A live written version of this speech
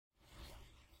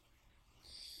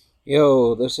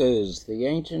Yo, this is the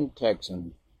Ancient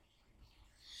Texan.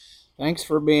 Thanks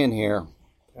for being here.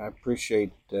 I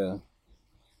appreciate you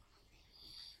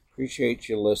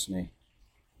listening.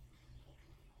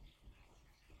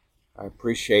 I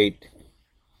appreciate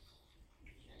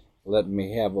letting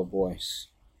me have a voice.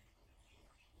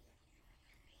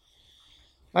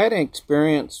 I had an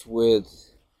experience with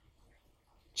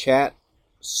Chat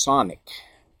Sonic,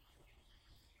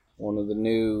 one of the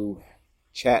new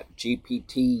Chat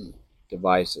GPT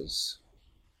devices.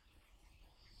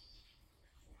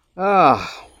 I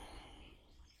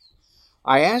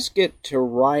asked it to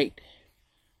write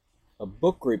a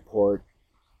book report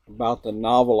about the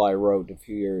novel I wrote a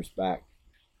few years back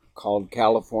called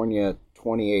California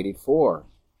 2084.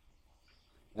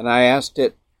 And I asked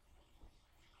it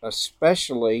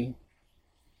especially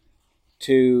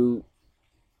to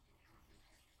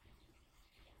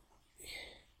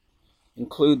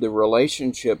include the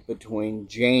relationship between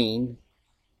Jane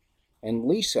and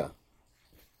Lisa.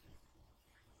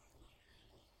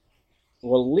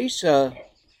 Well, Lisa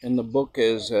in the book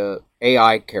is an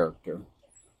AI character.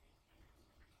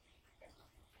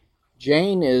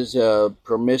 Jane is a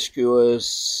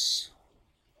promiscuous,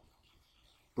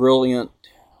 brilliant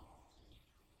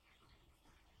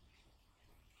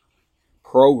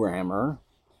programmer,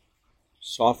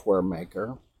 software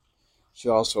maker. She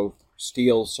also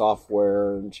steals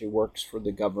software, and she works for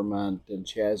the government, and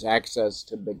she has access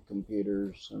to big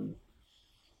computers, and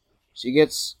she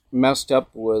gets messed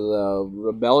up with a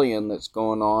rebellion that's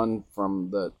going on from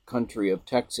the country of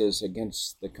Texas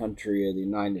against the country of the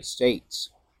United States.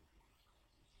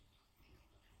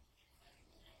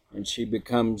 And she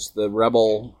becomes the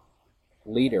rebel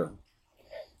leader.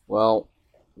 Well,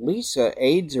 Lisa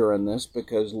aids her in this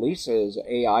because Lisa is an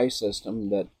AI system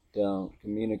that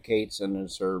communicates and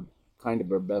is her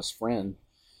best friend,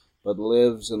 but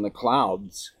lives in the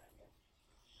clouds.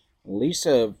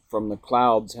 Lisa from the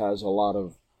clouds has a lot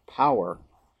of power.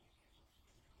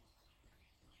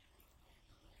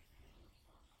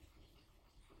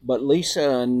 But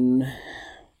Lisa and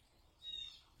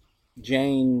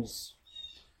Jane's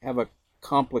have a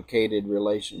complicated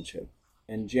relationship.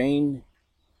 And Jane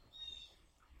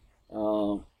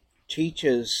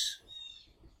teaches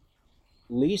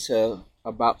Lisa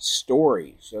about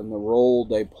stories and the role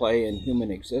they play in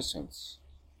human existence,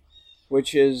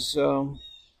 which is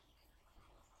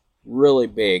really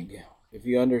big. If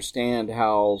you understand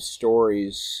how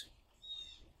stories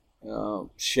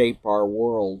shape our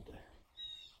world,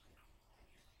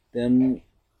 then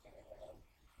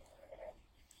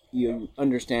you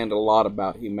understand a lot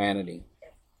about humanity.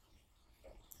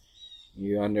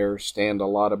 You understand a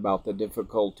lot about the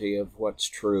difficulty of what's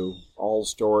true. All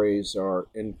stories are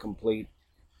incomplete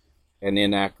and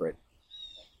inaccurate.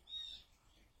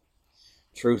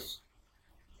 Truth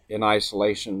in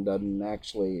isolation doesn't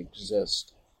actually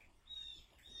exist.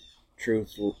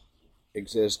 Truth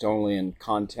exists only in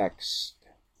context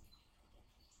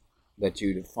that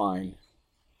you define,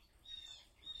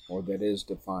 or that is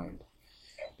defined.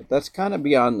 But that's kind of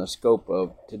beyond the scope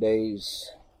of today's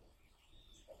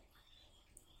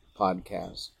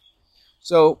podcast.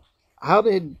 So, how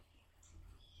did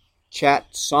Chat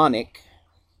Sonic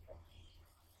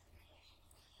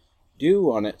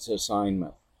do on its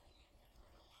assignment?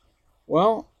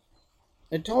 Well,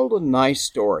 it told a nice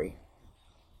story.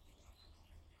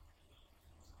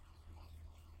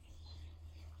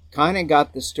 Kind of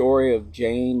got the story of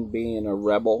Jane being a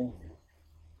rebel,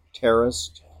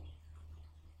 terrorist,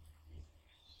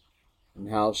 and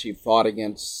how she fought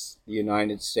against the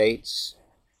United States.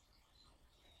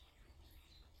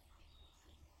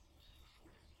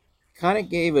 Kind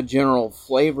of gave a general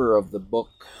flavor of the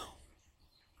book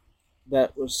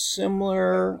that was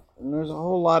similar, and there's a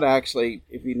whole lot actually,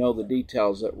 if you know the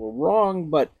details, that were wrong,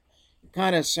 but it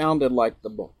kind of sounded like the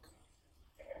book.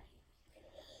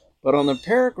 But on the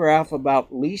paragraph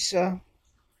about Lisa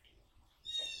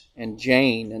and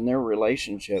Jane and their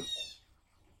relationship,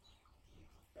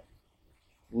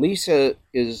 Lisa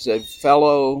is a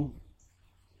fellow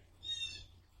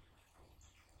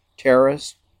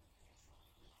terrorist,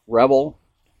 rebel,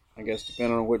 I guess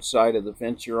depending on which side of the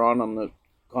fence you're on the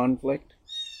conflict.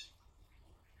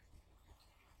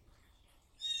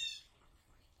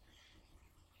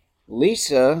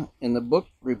 Lisa, in the book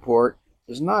report,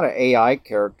 is not an AI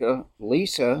character.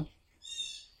 Lisa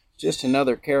is just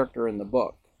another character in the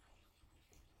book.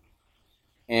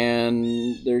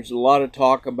 And there's a lot of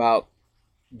talk about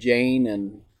Jane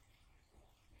and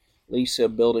Lisa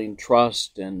building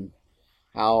trust, and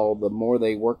how the more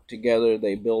they work together,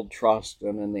 they build trust,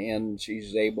 and in the end,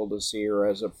 she's able to see her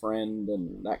as a friend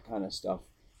and that kind of stuff.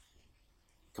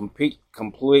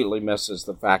 completely misses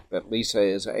the fact that Lisa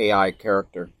is an AI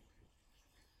character.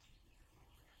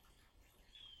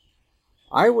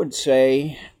 I would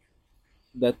say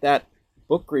that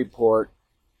book report,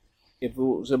 if it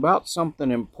was about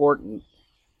something important,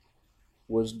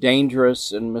 was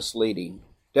dangerous and misleading.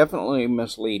 Definitely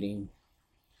misleading.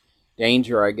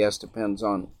 Danger, I guess, depends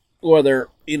on whether,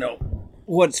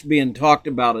 what's being talked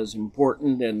about is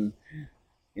important and,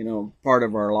 part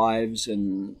of our lives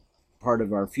and part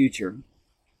of our future.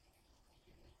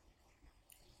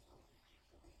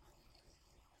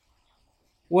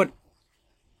 What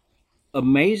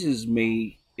amazes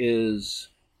me is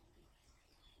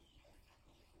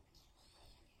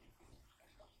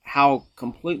how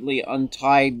completely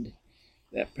untied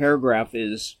that paragraph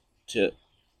is to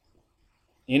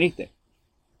anything.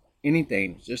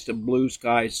 Anything. It's just a blue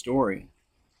sky story.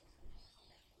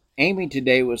 Amy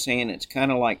today was saying it's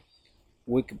kind of like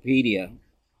Wikipedia.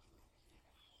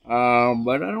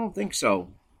 But I don't think so.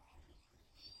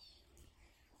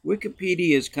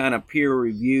 Wikipedia is kind of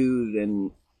peer-reviewed,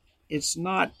 and it's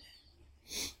not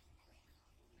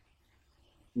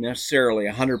necessarily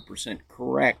 100%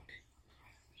 correct.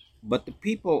 But the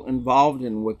people involved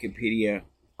in Wikipedia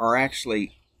are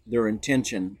actually, their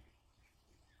intention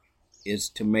is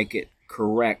to make it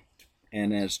correct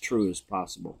and as true as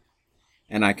possible.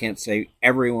 And I can't say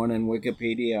everyone in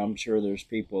Wikipedia. I'm sure there's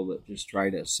people that just try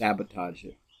to sabotage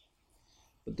it.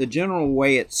 But the general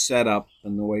way it's set up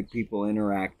and the way people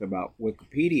interact about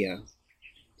Wikipedia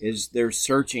is they're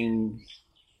searching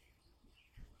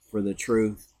for the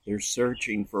truth. They're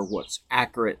searching for what's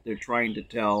accurate. They're trying to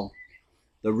tell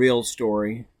the real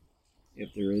story, if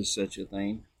there is such a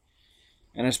thing.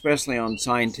 And especially on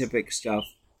scientific stuff,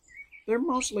 they're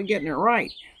mostly getting it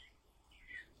right.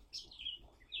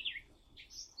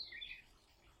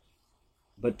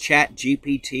 But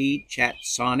ChatGPT,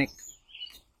 ChatSonic,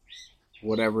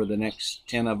 whatever the next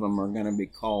 10 of them are going to be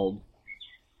called,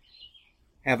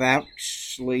 have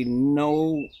actually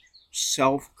no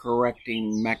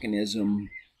self-correcting mechanism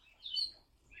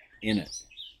in it.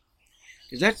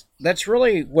 Because that's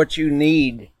really what you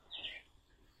need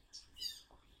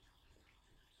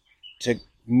to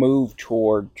move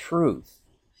toward truth.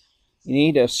 You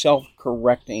need a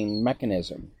self-correcting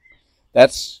mechanism.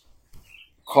 That's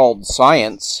called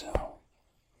science.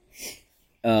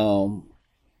 For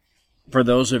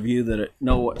those of you that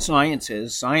know what science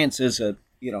is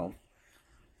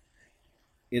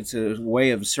it's a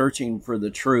way of searching for the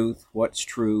truth, what's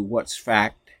true, what's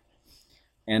fact,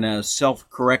 and a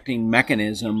self-correcting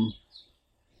mechanism,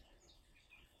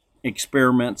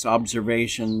 experiments,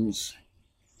 observations,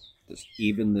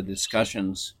 even the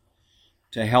discussions,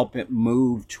 to help it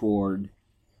move toward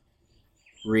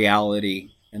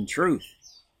reality and truth.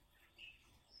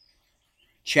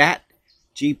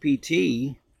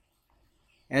 ChatGPT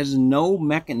has no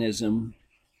mechanism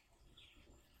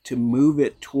to move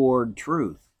it toward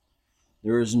truth.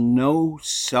 There is no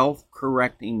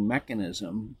self-correcting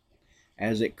mechanism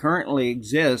as it currently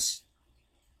exists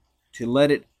to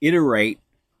let it iterate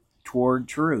toward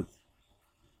truth.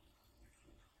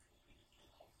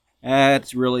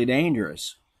 That's really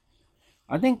dangerous.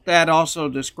 I think that also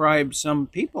describes some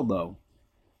people, though.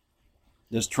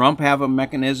 Does Trump have a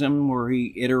mechanism where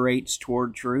he iterates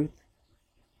toward truth?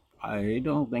 I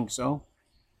don't think so.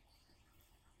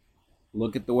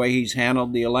 Look at the way he's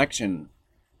handled the election.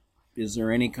 Is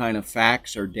there any kind of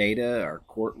facts or data or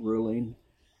court ruling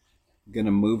going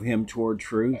to move him toward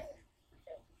truth?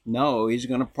 No, he's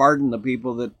going to pardon the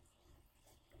people that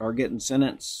are getting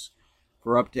sentenced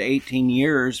for up to 18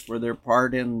 years for their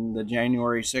part in the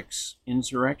January 6th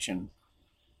insurrection.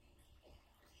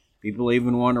 People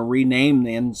even want to rename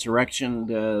the insurrection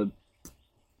to,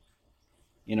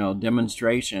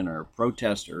 demonstration or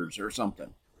protesters or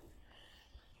something.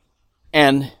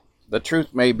 And the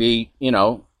truth may be,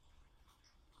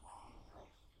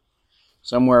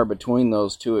 somewhere between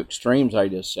those two extremes I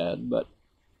just said, but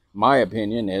my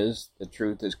opinion is the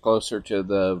truth is closer to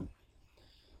the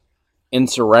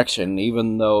insurrection,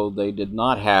 even though they did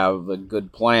not have a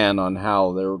good plan on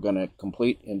how they were going to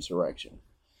complete insurrection.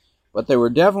 But they were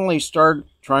definitely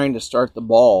trying to start the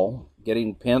ball,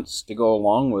 getting Pence to go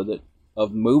along with it,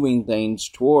 of moving things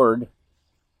toward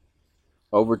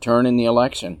overturning the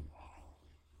election.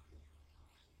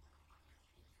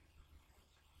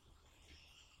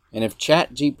 And if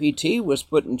ChatGPT was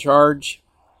put in charge,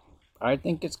 I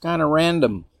think it's kind of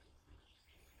random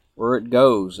where it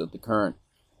goes at the current.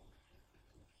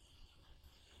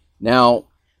 Now,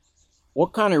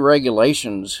 what kind of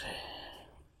regulations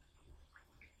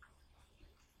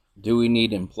do we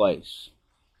need in place?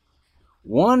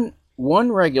 One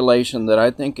one regulation that I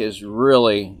think is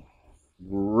really,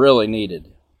 really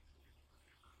needed.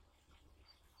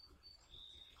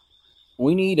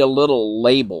 We need a little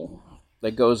label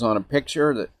that goes on a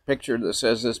picture that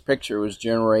says this picture was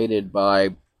generated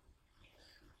by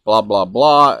blah, blah,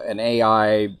 blah, an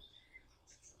AI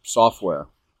software.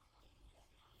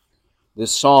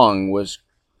 This song was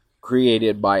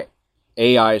created by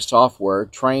AI software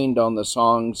trained on the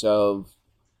songs of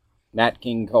Nat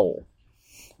King Cole.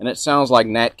 And it sounds like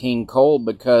Nat King Cole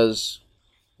because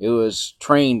it was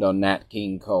trained on Nat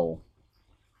King Cole.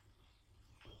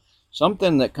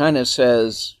 Something that kind of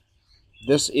says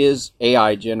this is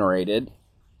AI generated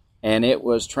and it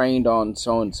was trained on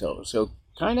so-and-so. So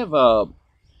kind of a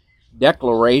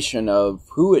declaration of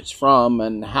who it's from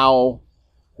and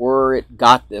where it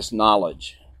got this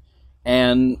knowledge.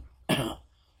 And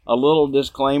a little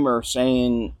disclaimer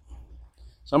saying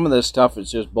some of this stuff is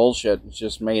just bullshit. It's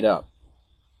just made up.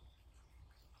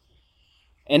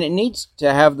 And it needs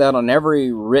to have that on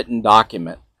every written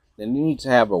document. It needs to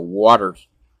have a water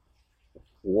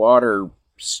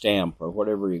stamp or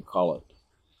whatever you call it.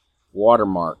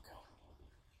 Watermark.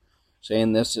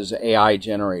 Saying this is AI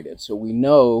generated. So we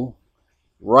know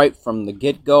right from the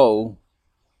get-go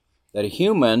that a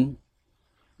human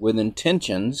with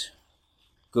intentions,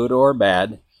 good or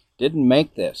bad, didn't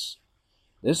make this.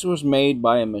 This was made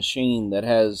by a machine that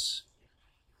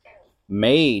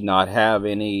may not have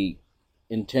any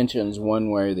intentions one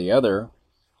way or the other,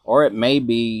 or it may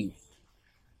be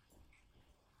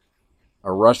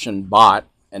a Russian bot,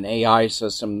 an AI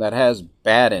system that has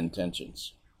bad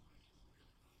intentions.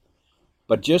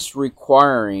 But just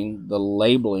requiring the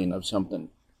labeling of something,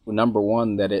 number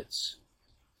one, that it's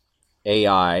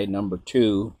AI, number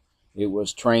two, it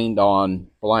was trained on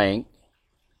blank,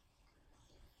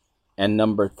 and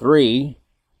number three,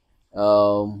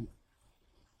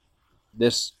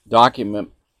 this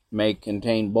document may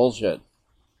contain bullshit.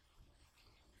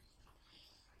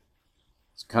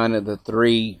 It's kind of the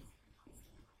three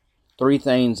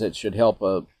things that should help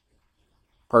a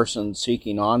person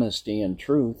seeking honesty and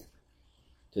truth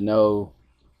to know,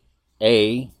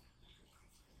 A,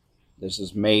 this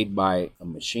is made by a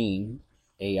machine,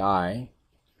 AI.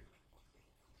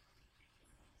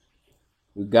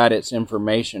 We've got its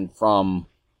information from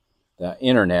the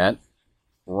internet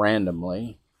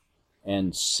randomly.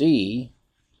 And C,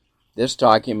 this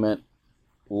document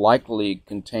likely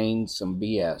contains some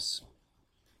BS.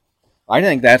 I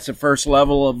think that's the first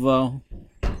level of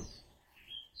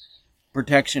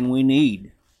protection we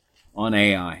need on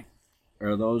AI.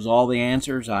 Are those all the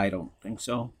answers? I don't think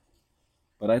so.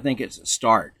 But I think it's a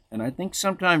start. And I think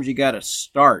sometimes you got to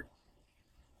start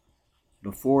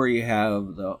before you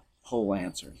have the whole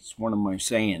answer. It's one of my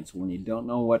sayings. When you don't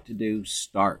know what to do,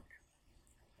 start.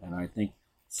 And I think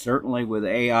certainly with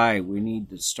AI, we need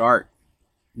to start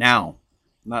now,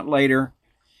 not later.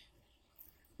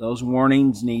 Those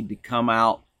warnings need to come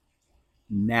out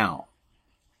now.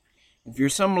 If you're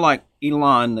someone like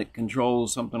Elon that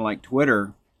controls something like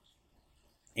Twitter,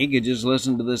 he could just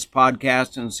listen to this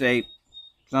podcast and say,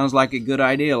 sounds like a good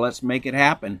idea, let's make it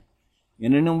happen.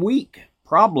 And in a week,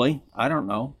 probably, I don't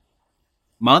know,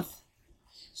 month.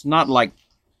 It's not like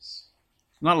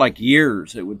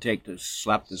years it would take to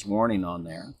slap this warning on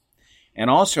there. And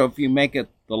also, if you make it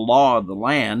the law of the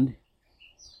land,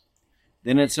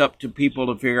 then it's up to people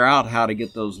to figure out how to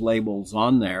get those labels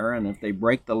on there. And if they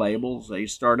break the labels, they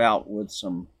start out with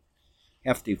some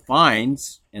hefty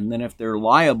fines. And then if they're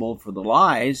liable for the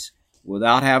lies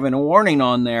without having a warning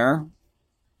on there,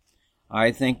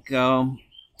 I think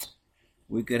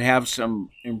we could have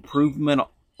some improvement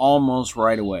almost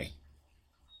right away.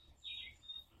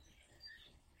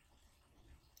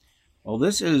 Well,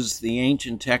 this is the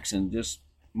Ancient Texan, just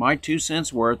my 2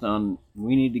 cents worth on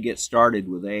we need to get started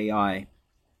with AI.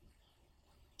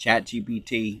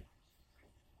 ChatGPT.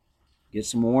 Get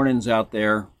some warnings out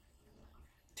there.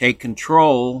 Take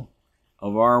control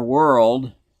of our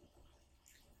world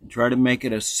and try to make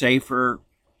it a safer,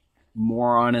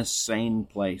 more honest, sane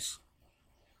place.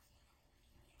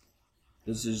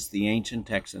 This is the Ancient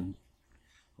Texan.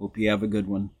 Hope you have a good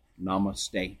one.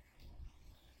 Namaste.